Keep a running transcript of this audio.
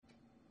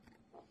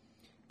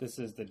This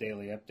is the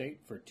daily update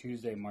for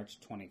Tuesday, March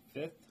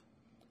 25th.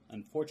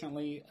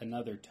 Unfortunately,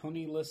 another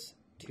Tonyless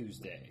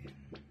Tuesday.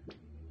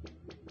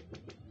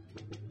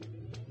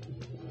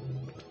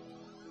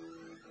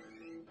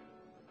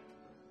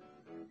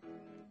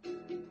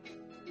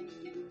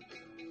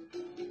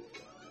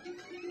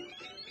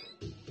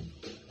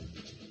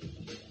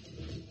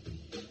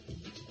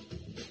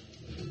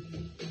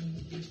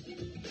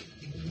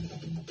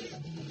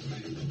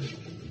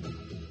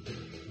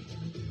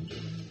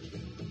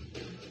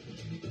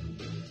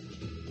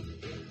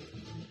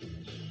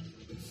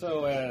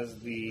 So as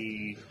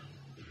the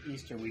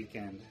Easter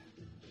weekend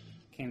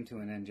came to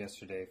an end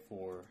yesterday,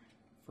 for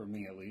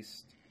me at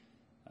least,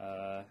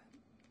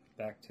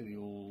 back to the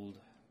old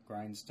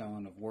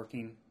grindstone of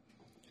working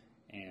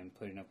and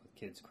putting up with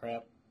kids'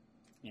 crap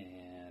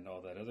and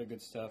all that other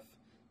good stuff.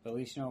 But at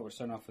least you know what, we're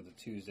starting off with a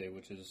Tuesday,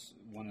 which is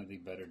one of the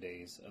better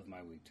days of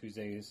my week.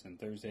 Tuesdays and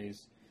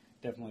Thursdays,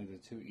 definitely the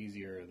two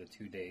easier, the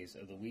 2 days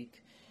of the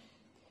week.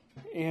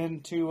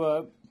 And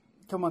to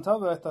come on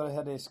top of it, I thought I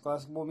had a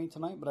Scholastic Bowl meet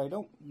tonight, but I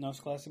don't. No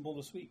Scholastic Bowl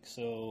this week,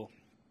 so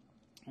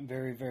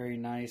very, very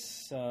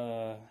nice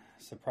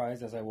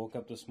surprise as I woke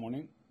up this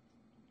morning,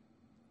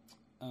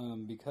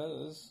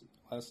 because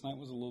last night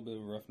was a little bit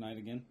of a rough night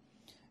again.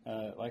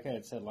 Like I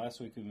had said last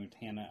week, we moved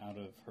Hannah out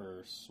of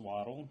her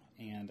swaddle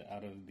and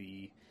out of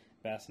the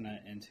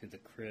bassinet into the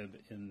crib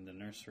in the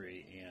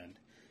nursery, and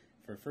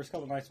for the first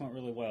couple of nights went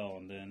really well,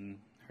 and then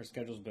her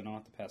schedule's been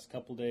off the past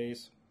couple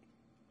days.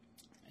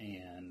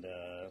 And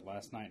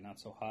last night not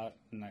so hot,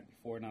 the night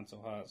before not so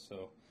hot,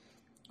 so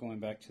going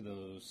back to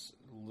those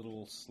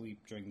little sleep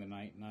during the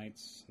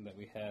nights that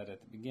we had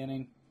at the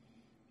beginning.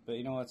 But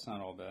you know what, it's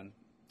not all bad.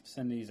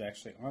 Cindy's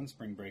actually on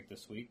spring break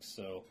this week,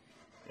 so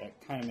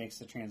that kind of makes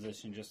the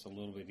transition just a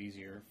little bit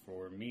easier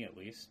for me at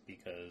least,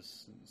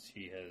 because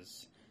she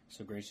has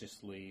so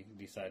graciously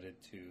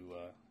decided to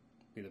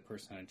be the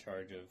person in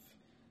charge of,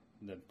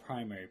 the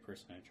primary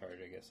person in charge,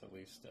 I guess at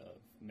least,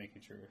 of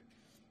making sure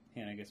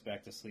Hannah gets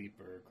back to sleep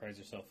or cries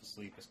herself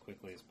asleep as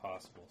quickly as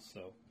possible.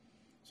 So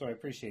I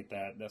appreciate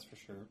that. That's for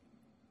sure.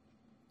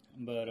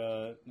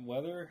 But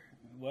weather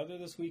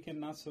this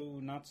weekend not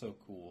so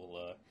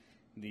cool.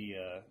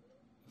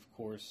 Of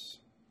course,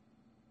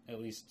 at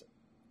least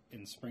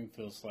in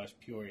Springfield /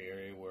 Peoria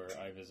area where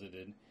I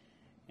visited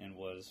and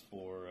was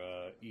for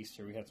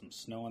Easter, we had some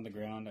snow on the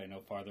ground. I know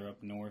farther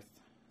up north,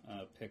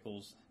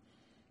 Pickles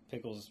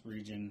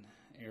region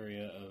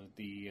area of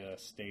the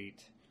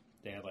state,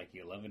 they had like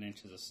 11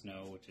 inches of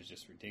snow, which is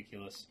just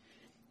ridiculous.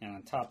 And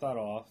on top of that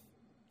off,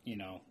 you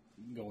know,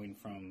 going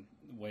from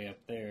way up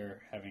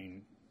there,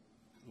 having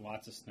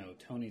lots of snow,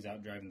 Tony's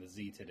out driving the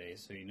Z today,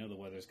 so you know the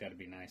weather's got to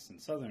be nice in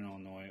southern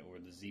Illinois or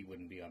the Z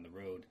wouldn't be on the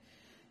road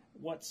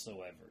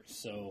whatsoever.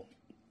 So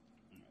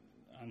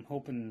I'm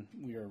hoping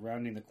we are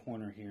rounding the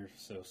corner here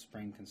so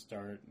spring can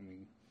start. I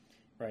mean,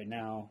 right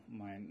now,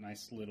 my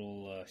nice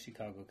little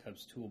Chicago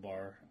Cubs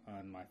toolbar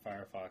on my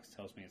Firefox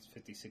tells me it's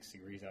 56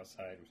 degrees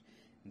outside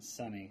and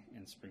sunny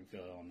in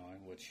Springfield, Illinois,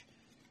 which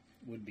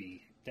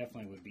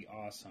definitely would be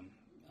awesome,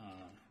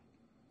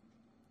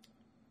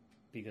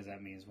 because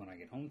that means when I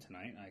get home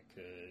tonight, I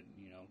could,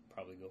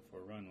 probably go for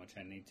a run, which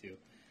I need to,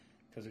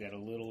 because we got a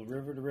little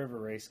river-to-river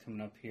race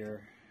coming up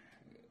here,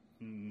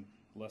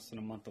 less than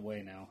a month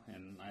away now,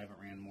 and I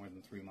haven't ran more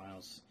than 3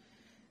 miles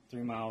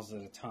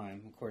at a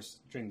time. Of course,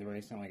 during the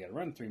race, I only got to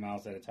run 3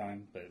 miles at a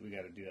time, but we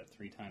got to do that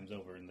 3 times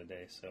over in the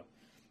day, so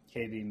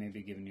KB may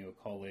be giving you a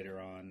call later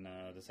on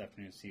this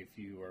afternoon to see if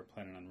you are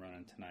planning on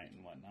running tonight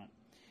and whatnot.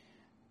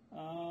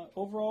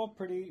 Overall,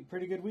 pretty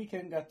good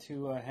weekend. Got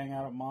to hang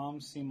out at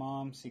Mom's,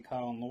 see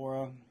Kyle and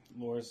Laura.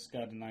 Laura's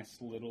got a nice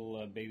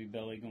little baby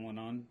belly going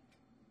on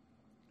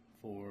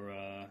for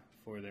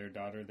their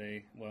daughter.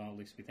 At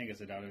least we think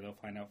it's a daughter. They'll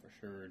find out for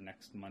sure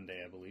next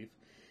Monday, I believe.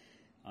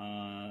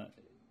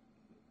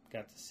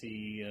 Got to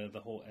see the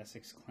whole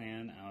Essex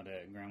clan out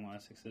at Grandma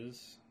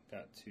Essex's.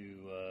 Got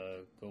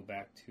to go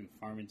back to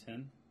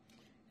Farmington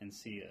and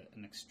see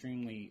an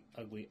extremely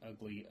ugly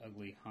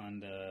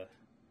Honda.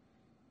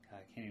 God,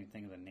 I can't even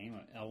think of the name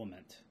of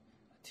Element.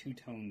 A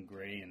two-tone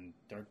gray and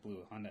dark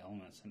blue Honda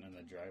Element sitting in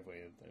the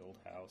driveway of the old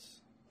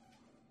house.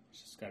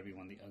 It's just got to be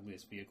one of the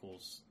ugliest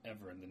vehicles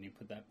ever, and then you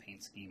put that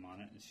paint scheme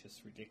on it. It's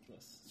just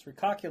ridiculous. It's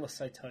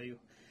ridiculous, I tell you.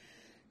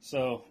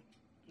 So,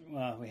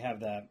 we have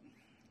that.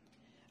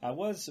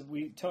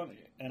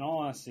 In all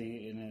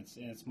honesty, and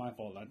it's my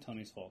fault, not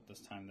Tony's fault this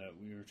time, that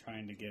we were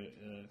trying to get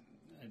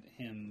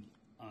him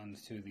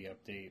onto the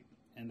update.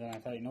 And then I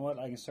thought, you know what,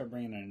 I can start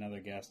bringing in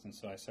another guest, and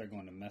so I started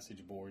going to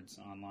message boards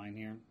online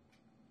here.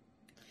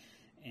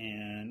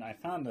 And I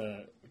found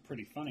a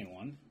pretty funny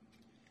one.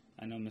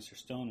 I know Mr.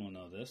 Stone will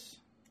know this.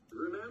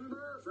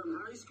 Remember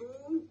from high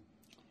school?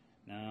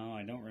 No,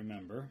 I don't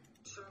remember.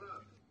 Shut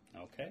up.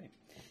 Okay.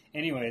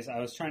 Anyways, I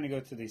was trying to go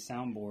to these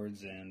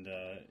soundboards and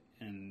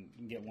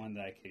get one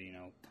that I could,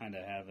 kind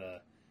of have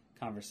a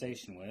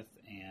conversation with,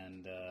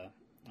 and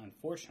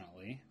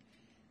unfortunately,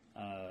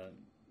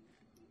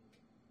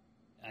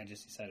 I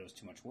just decided it was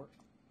too much work.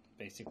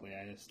 Basically,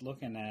 I was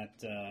looking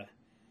at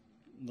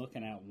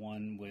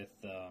one with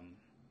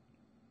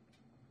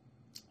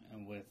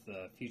and with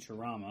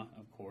Futurama,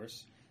 of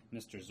course,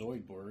 Mr.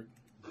 Zoidberg.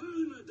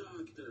 I'm a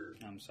doctor.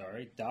 I'm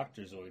sorry,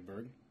 Dr.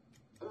 Zoidberg.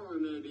 Or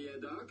maybe a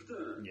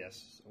doctor.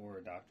 Yes, or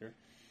a doctor.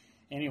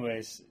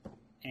 Anyways,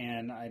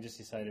 and I just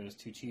decided it was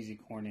too cheesy,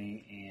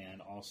 corny,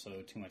 and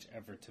also too much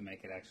effort to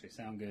make it actually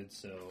sound good,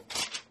 so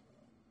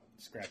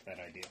scrap that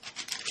idea.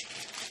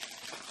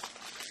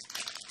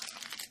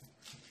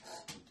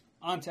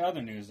 On to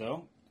other news,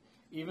 though.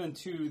 Even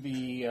to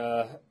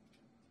the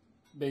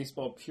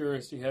baseball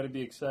purists, you had to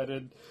be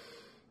excited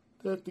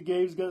that the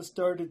games got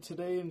started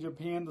today in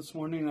Japan this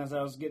morning as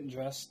I was getting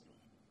dressed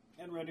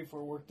and ready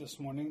for work this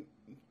morning.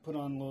 Put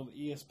on a little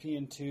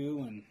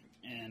ESPN2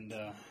 and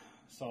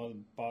saw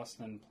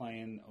Boston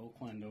playing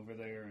Oakland over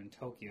there in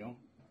Tokyo.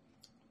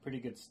 Pretty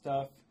good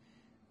stuff.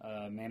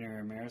 Manny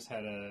Ramirez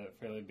had a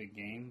fairly big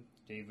game.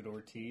 David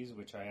Ortiz,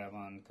 which I have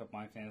on a couple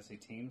of my fantasy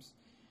teams.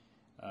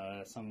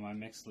 Some of my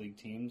mixed league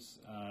teams.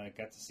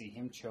 Got to see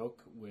him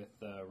choke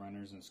with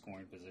runners in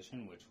scoring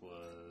position, which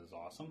was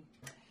awesome.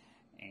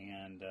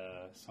 And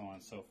so on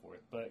and so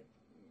forth. But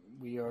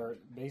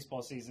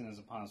baseball season is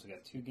upon us. We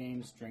got 2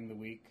 games during the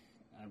week,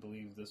 I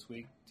believe this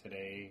week.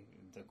 Today,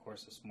 of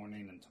course, this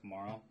morning and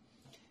tomorrow.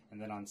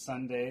 And then on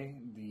Sunday,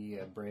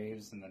 the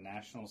Braves and the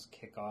Nationals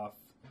kick off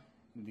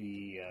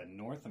the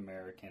North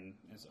American,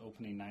 is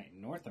opening night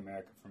in North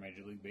America for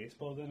Major League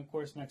Baseball. Then, of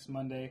course, next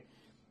Monday,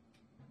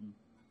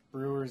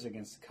 Brewers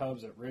against the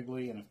Cubs at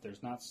Wrigley. And if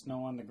there's not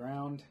snow on the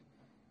ground,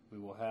 we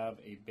will have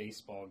a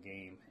baseball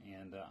game.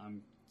 And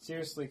I'm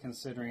seriously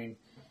considering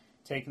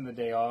taking the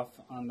day off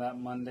on that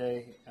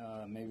Monday,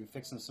 maybe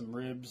fixing some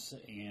ribs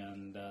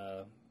and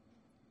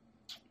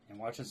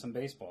watching some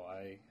baseball.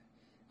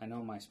 I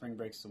know my spring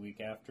break's the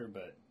week after,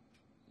 but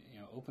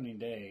opening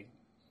day,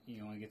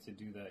 you only get to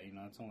do that.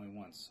 It's only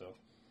once, so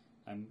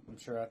I'm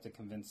sure I have to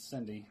convince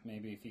Cindy.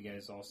 Maybe if you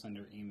guys all send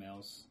her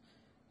emails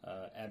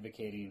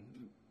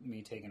advocating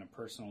me taking a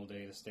personal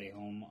day to stay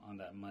home on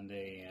that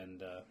Monday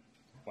and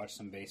watch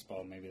some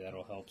baseball, maybe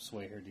that'll help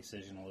sway her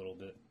decision a little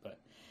bit. But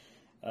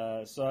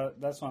so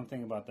that's what I'm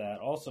thinking about that.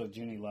 Also,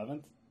 June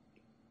 11th,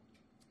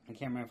 I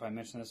can't remember if I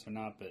mentioned this or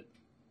not, but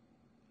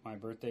my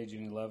birthday,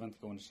 June 11th,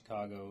 going to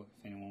Chicago.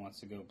 If anyone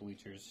wants to go,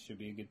 bleachers should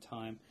be a good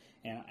time.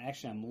 And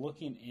actually, I'm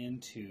looking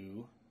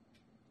into,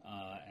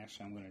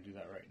 I'm going to do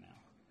that right now.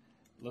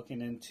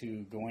 Looking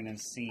into going and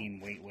seeing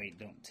Wait,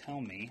 Don't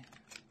Tell Me.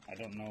 I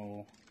don't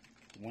know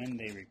when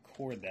they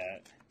record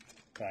that,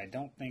 but I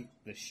don't think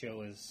the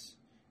show is,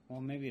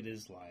 well, maybe it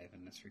is live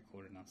and it's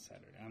recorded on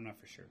Saturday. I'm not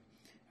for sure.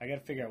 I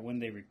got to figure out when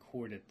they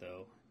record it,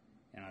 though,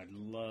 and I'd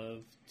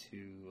love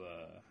to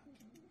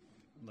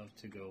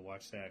go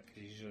watch that,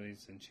 because usually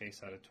it's in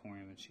Chase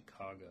Auditorium in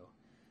Chicago,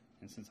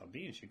 and since I'll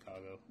be in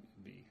Chicago,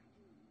 it'd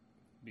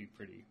be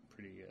pretty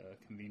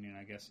convenient,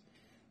 I guess.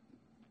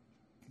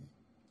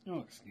 Oh,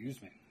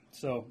 excuse me.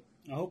 So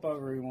I hope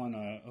everyone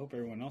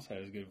else had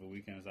as good of a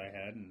weekend as I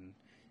had, and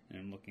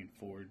I'm looking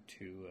forward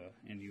to,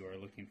 and you are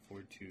looking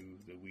forward to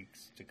the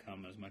weeks to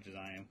come as much as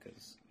I am,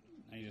 because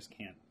I just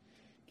can't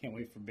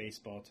wait for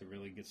baseball to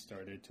really get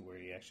started, to where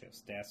you actually have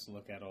stats to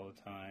look at all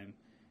the time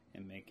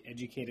and make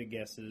educated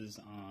guesses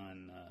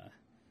on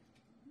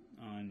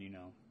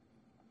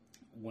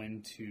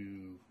when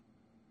to,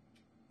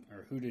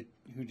 or who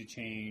to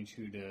change,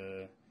 who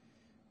to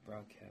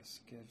broadcast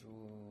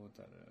schedule.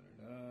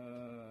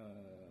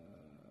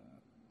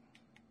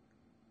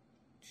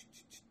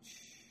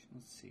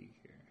 Let's see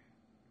here.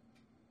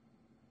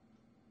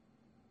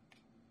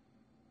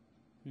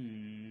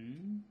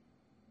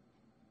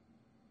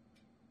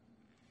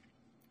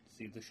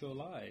 See the show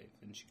live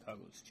in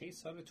Chicago's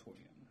Chase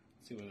Auditorium.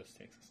 Let's see where this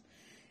takes us.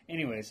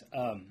 Anyways,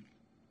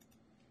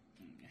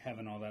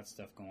 having all that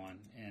stuff go on,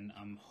 and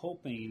I'm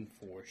hoping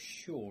for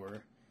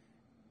sure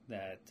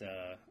that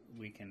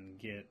we can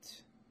get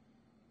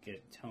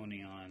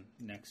Tony on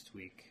next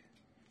week.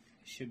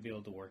 I should be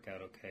able to work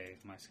out okay.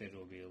 My schedule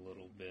will be a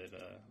little bit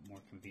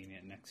more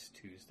convenient next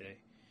Tuesday.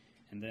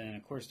 And then,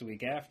 of course, the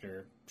week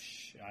after,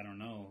 I don't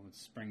know. It's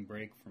spring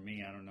break for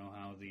me. I don't know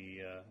how the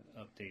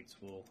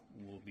updates will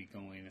be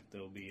going, if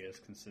they'll be as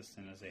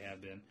consistent as they have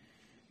been,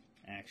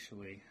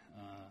 actually,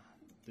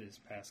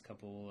 this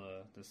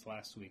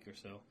last week or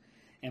so.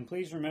 And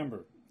please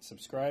remember,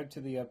 subscribe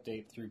to the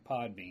update through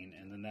Podbean,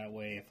 and then that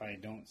way, if I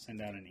don't send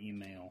out an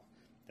email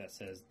that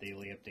says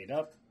daily update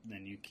up,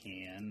 then you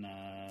can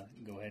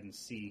go ahead and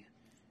see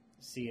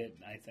it.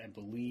 I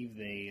believe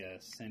they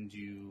send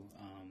you...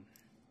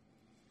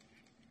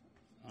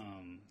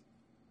 I'm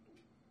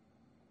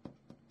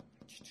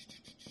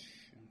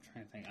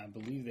trying to think. I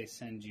believe they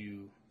send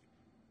you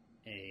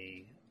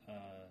an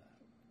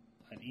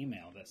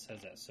email that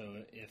says that.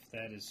 So if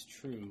that is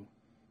true,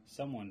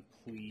 someone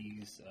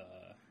please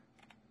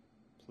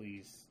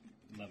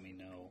let me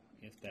know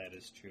if that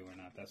is true or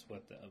not. That's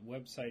what the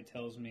website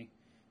tells me,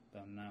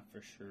 but I'm not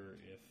for sure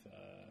if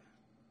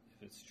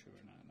it's true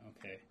or not.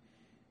 Okay,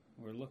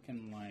 we're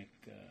looking like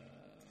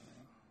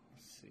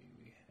let's see.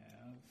 We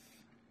have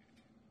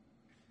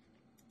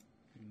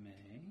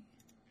May.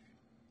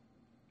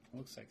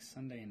 Looks like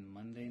Sunday and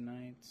Monday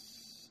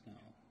nights. No,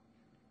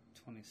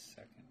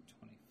 22nd,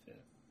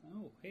 5th.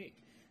 Oh, hey.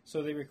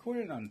 So they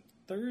recorded on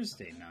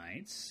Thursday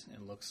nights,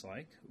 it looks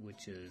like,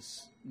 which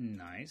is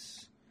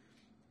nice,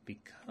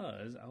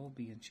 because I will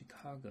be in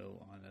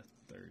Chicago on a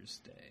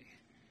Thursday.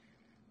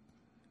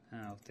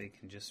 Now, if they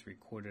can just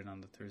record it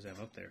on the Thursday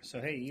I'm up there. So,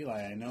 hey,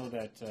 Eli, I know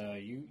that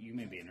you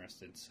may be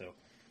interested, so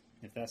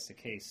if that's the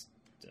case,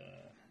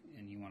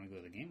 and you want to go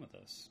to the game with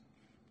us,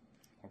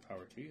 more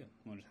power to you.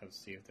 We'll just have to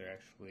see if they're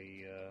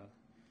actually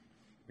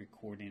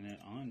recording it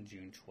on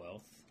June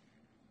 12th.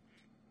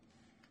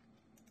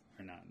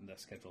 Or not, the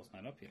schedule's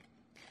not up yet.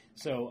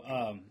 So,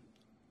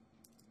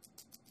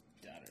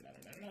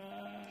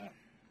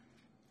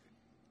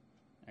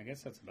 I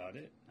guess that's about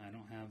it. I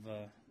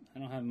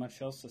don't have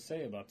much else to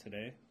say about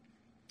today.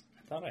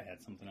 I thought I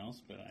had something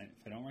else, but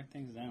if I don't write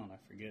things down, I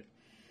forget.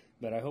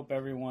 But I hope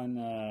everyone.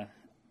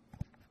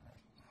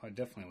 I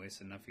definitely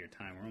wasted enough of your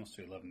time. We're almost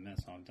to 11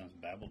 minutes. All I've done is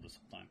babble this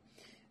whole time.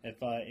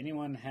 If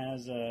anyone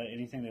has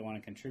anything they want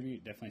to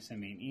contribute, definitely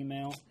send me an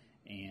email.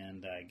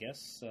 And I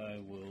guess I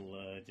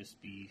will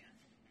just be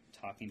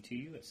talking to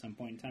you at some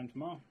point in time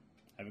tomorrow.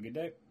 Have a good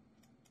day.